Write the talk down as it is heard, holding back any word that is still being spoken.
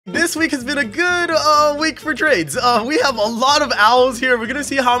This week has been a good week for trades. We have a lot of owls here. We're gonna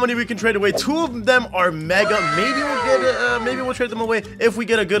see how many we can trade away. 2 of them are mega. Maybe we'll trade them away if we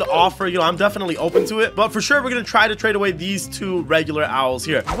get a good offer. You know, I'm definitely open to it. But for sure, we're gonna try to trade away these 2 regular owls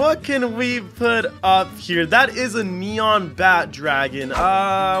here. What can we put up here? That is a neon bat dragon.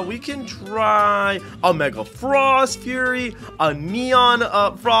 We can try a mega frost fury, a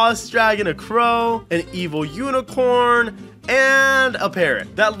neon frost dragon, a crow, an evil unicorn, and a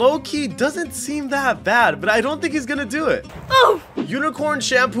parrot. That low-key doesn't seem that bad, but I don't think he's gonna do it. Oh! Unicorn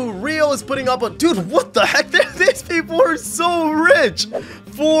Shampoo Rio is putting up a... Dude, what the heck? These people are so rich.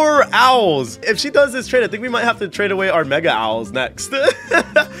 4 owls. If she does this trade, I think we might have to trade away our mega owls next.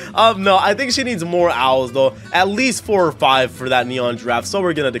 No, I think she needs more owls, though. At least 4 or 5 for that neon giraffe, so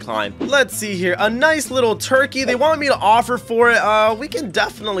we're gonna decline. Let's see here. A nice little turkey. They want me to offer for it. We can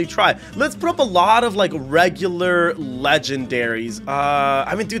definitely try. Let's put up a lot of, like, regular legendaries.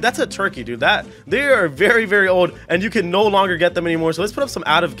 I mean, dude, that's a turkey, dude. They are very, very old, and you can no longer get them anymore. So let's put up some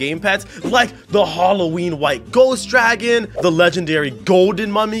out-of-game pets, like the Halloween white ghost dragon, the legendary golden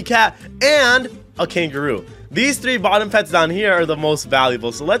mummy cat, and a kangaroo. These 3 bottom pets down here are the most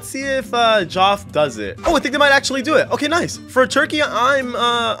valuable. So let's see if Joff does it. Oh, I think they might actually do it. Okay, nice. For a turkey, I'm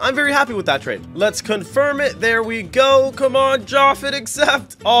very happy with that trade. Let's confirm it. There we go. Come on, Joff, it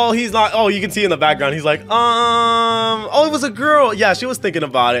accept. Oh, he's not. Oh, you can see in the background. He's like, oh, it was a girl. Yeah, she was thinking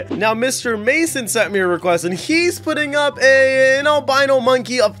about it. Now, Mr. Mason sent me a request, and he's putting up an albino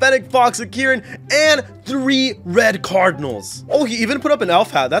monkey, a fennec fox, a Kieran, and 3 red cardinals. Oh, he even put up an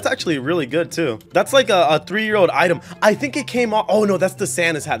elf hat. That's actually really good too. That's like a 3-year-old item. I think it came off. Oh no, that's the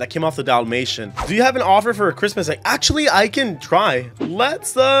Santa's hat that came off the Dalmatian. Do you have an offer for a Christmas egg? Actually, I can try.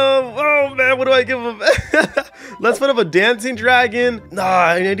 Let's oh man, what do I give him? Let's put up a dancing dragon. Nah,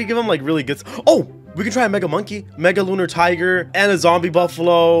 I need to give him like really good. Oh, we can try a mega monkey, mega lunar tiger, and a zombie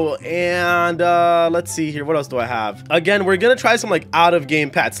buffalo. And let's see here. What else do I have? Again, we're gonna try some like out of game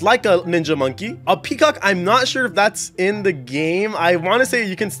pets, like a ninja monkey, a peacock. I'm not sure if that's in the game. I want to say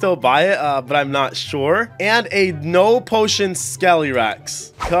you can still buy it, but I'm not sure. And a no potion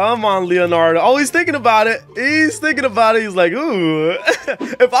Skellyrex. Come on, Leonardo. Oh, he's thinking about it. He's thinking about it. He's like, ooh.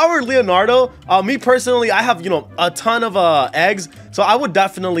 If I were Leonardo, me personally, I have, you know, a ton of eggs. So I would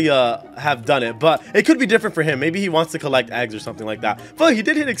definitely have done it, but it could be different for him. Maybe he wants to collect eggs or something like that. But he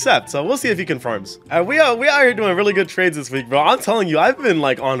did hit accept, so we'll see if he confirms. We are here doing really good trades this week, bro. I'm telling you, I've been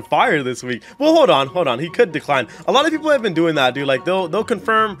like on fire this week. Well, hold on. He could decline. A lot of people have been doing that, dude. Like they'll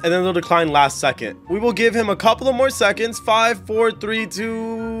confirm and then they'll decline last second. We will give him a couple of more seconds. 5, 4, 3,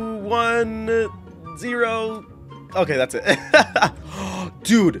 2, 1, 0. Okay, that's it.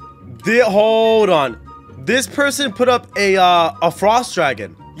 Dude, hold on. This person put up a frost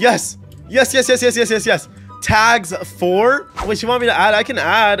dragon. Yes. Tags 4. Wait, you want me to add? I can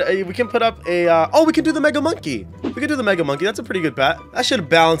add. We can put up a oh, we can do the mega monkey. We can do the mega monkey. That's a pretty good pet. That should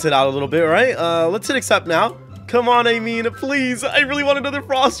balance it out a little bit, right? Let's hit accept now. Come on, I mean, please. I really want another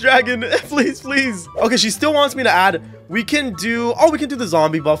frost dragon. Please. Okay, she still wants me to add. We can do the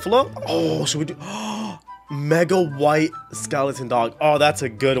zombie buffalo. Oh, should we do mega white skeleton dog? Oh, that's a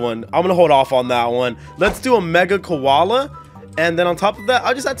good one. I'm gonna hold off on that one. Let's do a mega koala, and then on top of that,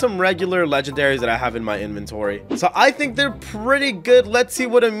 I'll just add some regular legendaries that I have in my inventory. So I think they're pretty good. Let's see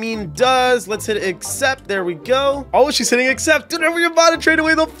what Amin does. Let's hit accept. There we go. Oh, she's hitting accept. Dude, are we about to trade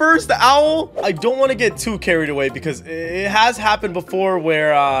away the first owl? I don't want to get too carried away because it has happened before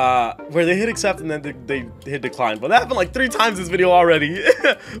where they hit accept and then they hit decline. But that happened like 3 times this video already.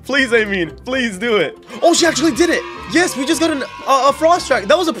 Please, Amin, please do it. Oh, she actually did it. Yes, we just got a frost dragon.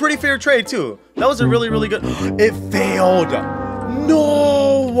 That was a pretty fair trade too. That was a really, really good. It failed.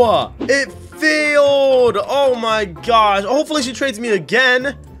 No, it failed. Oh my gosh. Hopefully she trades me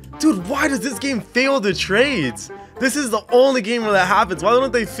again. Dude, why does this game fail the trades? This is the only game where that happens. Why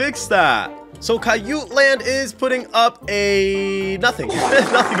don't they fix that? So Coyote Land is putting up a nothing.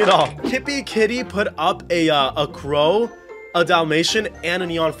 Nothing at all. Kippy Kitty put up a crow, a Dalmatian, and a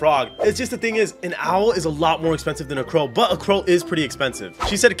neon frog. It's just the thing is, an owl is a lot more expensive than a crow, but a crow is pretty expensive.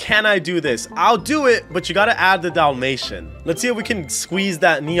 She said, can I do this? I'll do it, but you gotta add the Dalmatian. Let's see if we can squeeze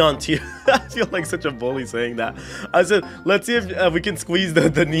that neon T. I feel like such a bully saying that. I said, let's see if we can squeeze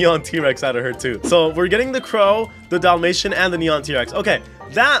the neon T-Rex out of her too. So we're getting the crow, the Dalmatian, and the neon T-Rex. Okay,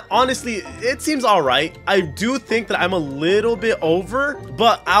 that honestly, it seems all right. I do think that I'm a little bit over,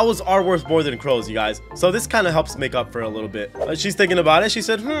 but owls are worth more than crows, you guys. So this kind of helps make up for a little bit. She's thinking about it. She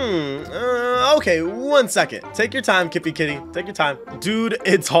said, okay, 1 second. Take your time, Kippy Kitty. Take your time. Dude,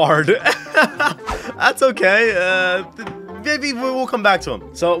 it's hard. That's okay. Maybe we'll come back to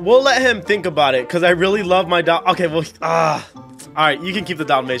him. So we'll let him think about it because I really love my dog. Okay, well, All right, you can keep the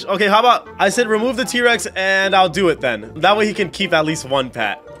Dalmatian. Okay, how about I said remove the T-Rex and I'll do it then. That way he can keep at least one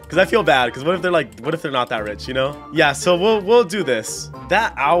pet. Because I feel bad. Because what if they're not that rich, you know? Yeah, so we'll do this.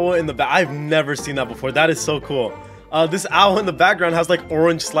 That owl in the back, I've never seen that before. That is so cool. This owl in the background has like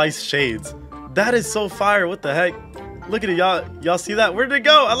orange sliced shades. That is so fire. What the heck? Look at it, y'all see that? Where did it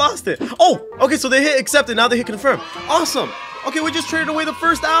go? I lost it. Oh, okay, so they hit accept and now they hit confirm. Awesome. Okay, we just traded away the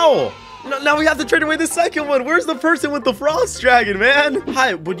first owl. Now we have to trade away the second one. Where's the person with the frost dragon, man?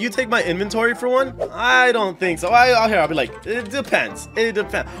 Hi, would you take my inventory for one? I don't think so. I'll be like, it depends. It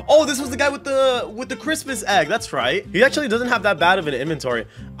depends. Oh, this was the guy with the Christmas egg. That's right. He actually doesn't have that bad of an inventory.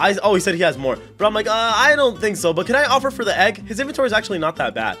 Oh, he said he has more. But I'm like, I don't think so. But can I offer for the egg? His inventory is actually not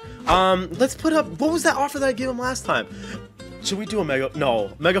that bad. Let's put up, what was that offer that I gave him last time? Should we do a mega?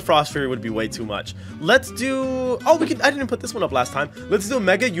 No, mega frost fury would be way too much. Let's do, oh, I didn't put this one up last time. Let's do a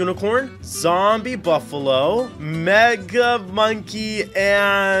mega unicorn, zombie buffalo, mega monkey,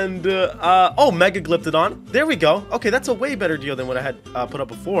 and oh, mega glyptodon. There we go. Okay, that's a way better deal than what I had put up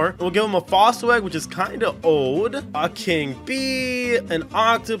before. We'll give him a fossil egg, which is kind of old, a king bee, an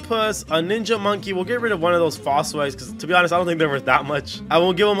octopus, a ninja monkey. We'll get rid of one of those fossil eggs because, to be honest, I don't think they're worth that much. I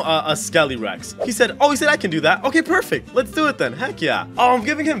will give him a skelly rex. He said I can do that. Okay, perfect. Let's do it then. Heck yeah. Oh, I'm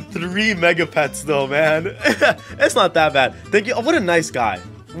giving him 3 mega pets though, man. It's not that bad. Thank you. Oh, what a nice guy.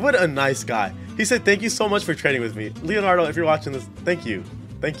 What a nice guy. He said thank you so much for trading with me. Leonardo, if you're watching this, thank you.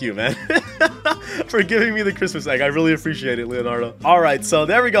 Thank you, man. For giving me the Christmas egg. I really appreciate it, Leonardo. All right, so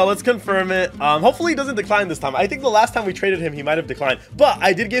there we go. Let's confirm it. Hopefully he doesn't decline this time. I think the last time we traded him, he might have declined. But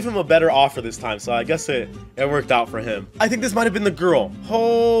I did give him a better offer this time, so I guess it worked out for him. I think this might have been the girl.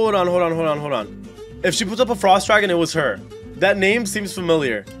 Hold on. If she puts up a frost dragon, it was her. That name seems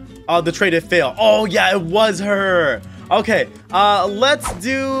familiar. The trade it failed. Oh yeah, it was her. Okay, let's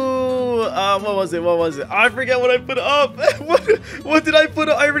do, what was it? I forget what I put up. What did I put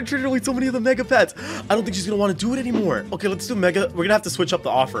up? I already traded away so many of the mega pets. I don't think she's gonna want to do it anymore. Okay, let's do mega. We're gonna have to switch up the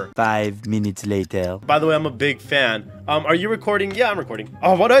offer. 5 minutes later. By the way, I'm a big fan. Are you recording? Yeah, I'm recording.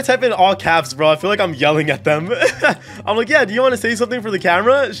 Oh, why do I type in all caps, bro? I feel like I'm yelling at them. I'm like, yeah, do you want to say something for the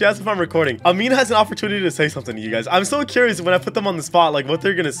camera? She asked if I'm recording. Amin has an opportunity to say something to you guys. I'm so curious when I put them on the spot, like what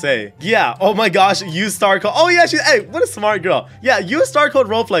they're gonna say. Yeah, oh my gosh, use STARCODE. Oh yeah, hey, what a smart girl. Yeah, use STARCODE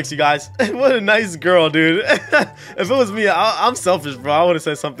Roplex, you guys. What a nice girl, dude. If it was me, I'm selfish, bro. I would have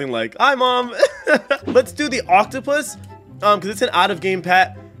said something like, hi, mom. Let's do the octopus, because it's an out-of-game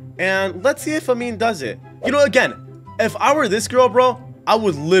pet. And let's see if Amin does it. You know, again, if I were this girl, bro, I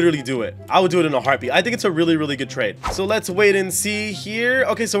would literally do it. I would do it in a heartbeat. I think it's a really, really good trade. So let's wait and see here.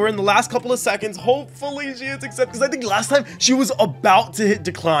 Okay, so we're in the last couple of seconds. Hopefully she hits accept, because I think last time she was about to hit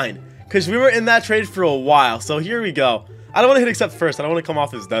decline, because we were in that trade for a while. So here we go. I don't want to hit accept first. I don't want to come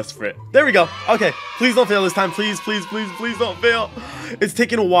off as desperate. There we go. Okay, please don't fail this time. Please don't fail. It's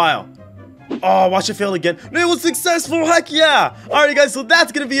taking a while. Oh, watch it fail again. No, it was successful. Heck yeah. All right, guys, so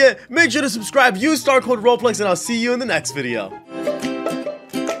that's going to be it. Make sure to subscribe, use STARCODE Roplex, and I'll see you in the next video.